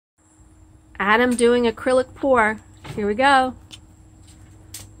Adam doing acrylic pour. Here we go.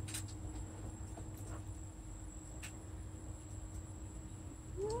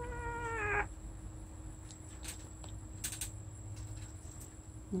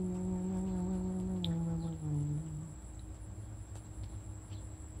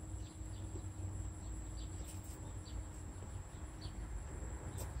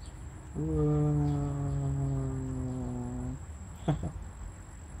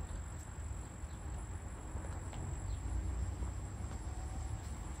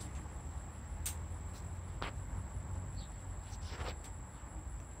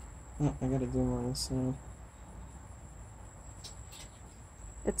 Oh, I gotta do more on this side.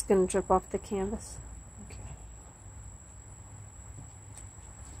 It's gonna drip off the canvas. Okay.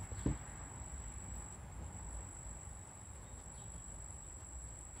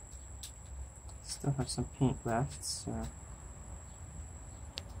 Still have some paint left, so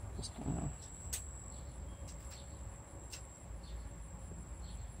just gonna.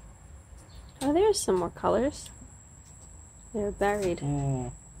 Oh, there's some more colors. They're buried. Yeah,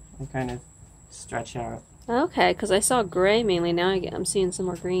 they kind of stretch out. Okay, because I saw gray mainly. Now I'm seeing some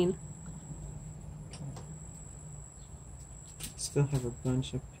more green. Still have a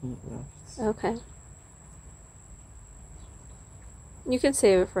bunch of paint left. Okay. You can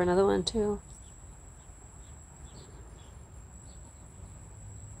save it for another one too.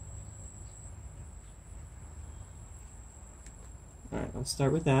 Alright, let's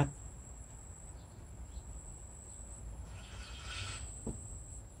start with that.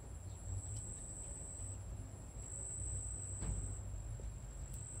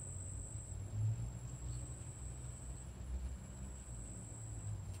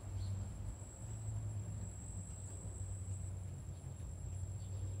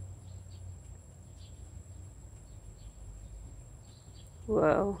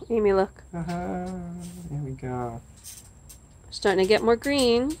 Whoa, Amy, look. There we go. Starting to get more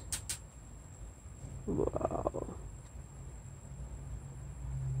green. Whoa.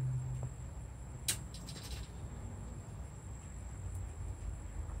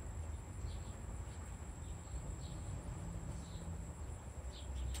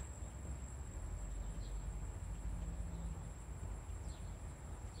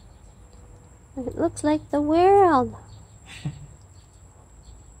 It looks like the world.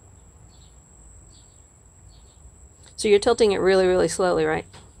 So you're tilting it really, really slowly, right?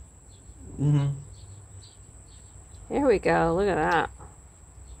 Mm-hmm. There we go. Look at that.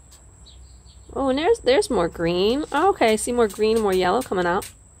 Oh, and there's more green. Oh, okay, I see more green and more yellow coming out.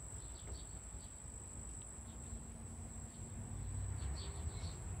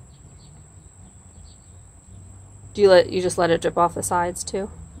 Do you just let it drip off the sides too?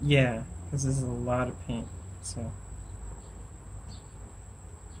 Yeah, because this is a lot of paint, so.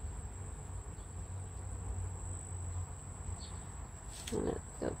 I'm gonna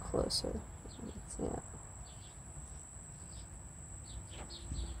go closer. Let's see it.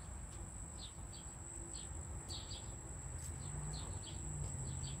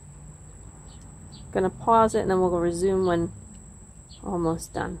 Gonna pause it and then we'll resume when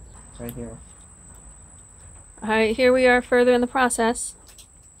almost done. Right here. Alright, here we are further in the process.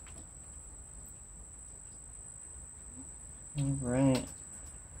 Alright.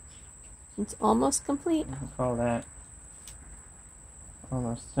 It's almost complete. We can call that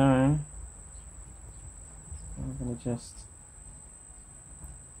almost done. I'm gonna just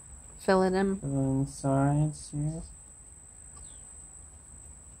Fill it in. fill in the sides here.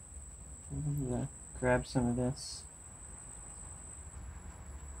 I'm gonna grab some of this.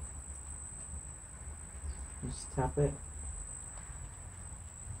 Just tap it.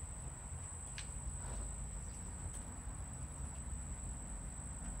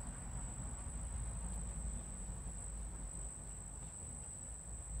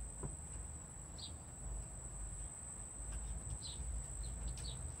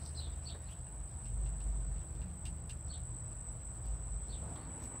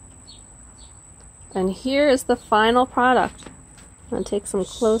 And here is the final product. I'm going to take some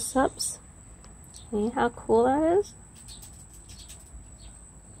close-ups. See how cool that is?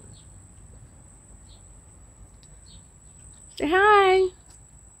 Say hi!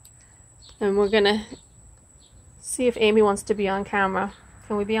 And we're going to see if Amy wants to be on camera.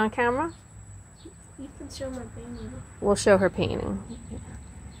 Can we be on camera? You can show my painting. We'll show her painting.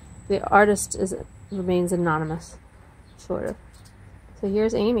 The artist remains anonymous, sort of. So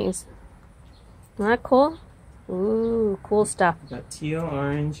here's Amy's. Isn't that cool? Ooh, cool stuff. We've got teal,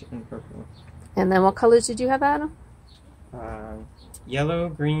 orange, and purple. And then what colors did you have, Adam? Yellow,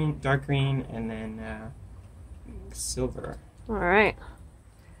 green, dark green, and then silver. All right.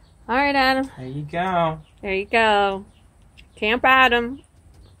 All right, Adam. There you go. There you go. Camp Adam.